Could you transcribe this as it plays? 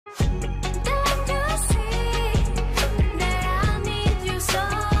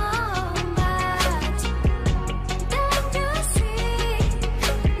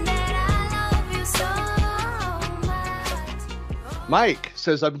Mike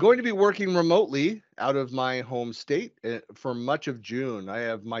says, I'm going to be working remotely out of my home state for much of June. I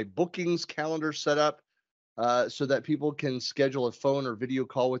have my bookings calendar set up so that people can schedule a phone or video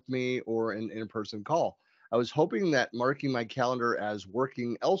call with me or an in-person call. I was hoping that marking my calendar as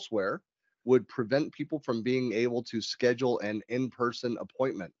working elsewhere would prevent people from being able to schedule an in-person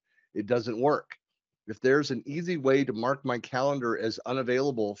appointment. It doesn't work. If there's an easy way to mark my calendar as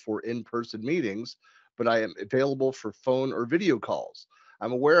unavailable for in-person meetings, but I am available for phone or video calls.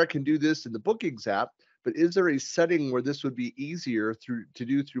 I'm aware I can do this in the bookings app, but is there a setting where this would be easier to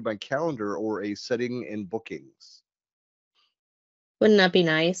do through my calendar or a setting in bookings? Wouldn't that be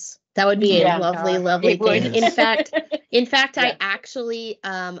nice? That would be a lovely thing. In fact, I actually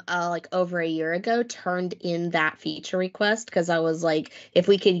like over a year ago turned in that feature request because I was like, if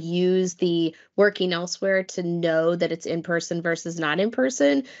we could use the working elsewhere to know that it's in person versus not in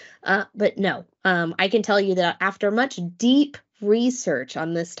person. But no, I can tell you that after much deep research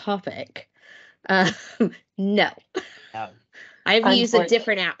on this topic, no. I've used a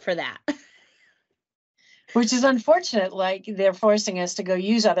different app for that. Which is unfortunate, like they're forcing us to go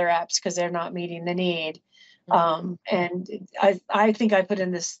use other apps because they're not meeting the need. And I think I put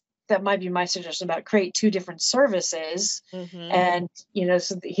in this, that might be my suggestion about create 2 different services. And,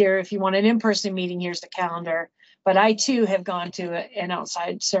 so here, if you want an in-person meeting, here's the calendar. But I too have gone to an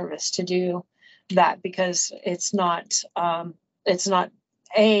outside service to do that because it's been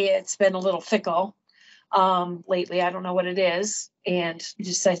a little fickle lately. I don't know what it is. And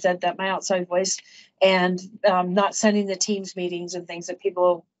just I said that my outside voice and not sending the Teams meetings and things that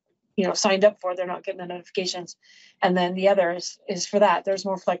people, signed up for, they're not getting the notifications. And then the other is for that. There's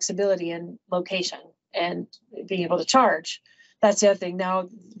more flexibility in location and being able to charge. That's the other thing. Now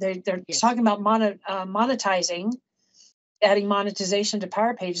they're talking about monetizing, adding monetization to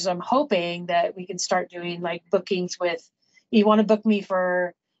Power Pages. I'm hoping that we can start doing like bookings with, you want to book me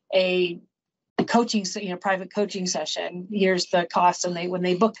for a coaching, private coaching session. Here's the cost, and when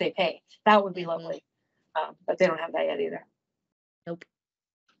they book, they pay. That would be lovely, but they don't have that yet either. Nope.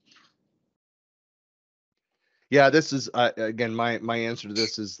 Yeah, this is again my answer to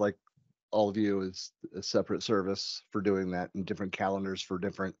this is like all of you is a separate service for doing that and different calendars for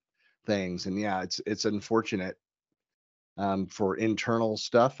different things. And yeah, it's unfortunate for internal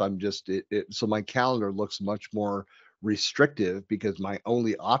stuff. I'm just so my calendar looks much more restrictive because my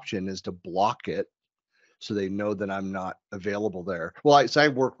only option is to block it so they know that I'm not available there. Well, I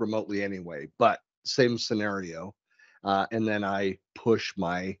work remotely anyway, but same scenario. And then I push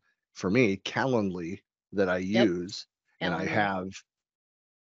for me, Calendly that I use, and I have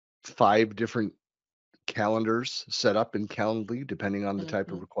 5 different calendars set up in Calendly depending on the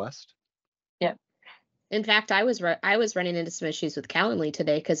type of request. Yeah. In fact, I was running into some issues with Calendly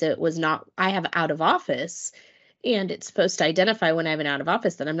today because it was not. I have out of office. And it's supposed to identify when I have an out of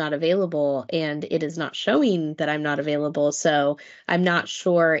office that I'm not available, and it is not showing that I'm not available. So I'm not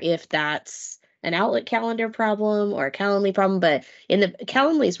sure if that's an Outlook calendar problem or a Calendly problem, but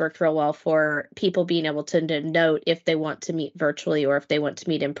Calendly's worked real well for people being able to note if they want to meet virtually or if they want to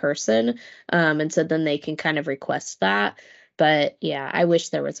meet in person. And so then they can kind of request that. But yeah, I wish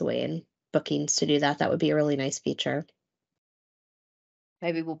there was a way in bookings to do that. That would be a really nice feature.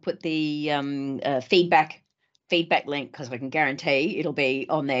 Maybe we'll put the feedback link because I can guarantee it'll be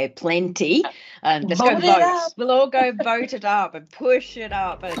on there plenty. Let's go vote. We'll all go vote it up and push it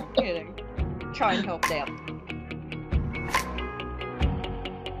up and try and help them.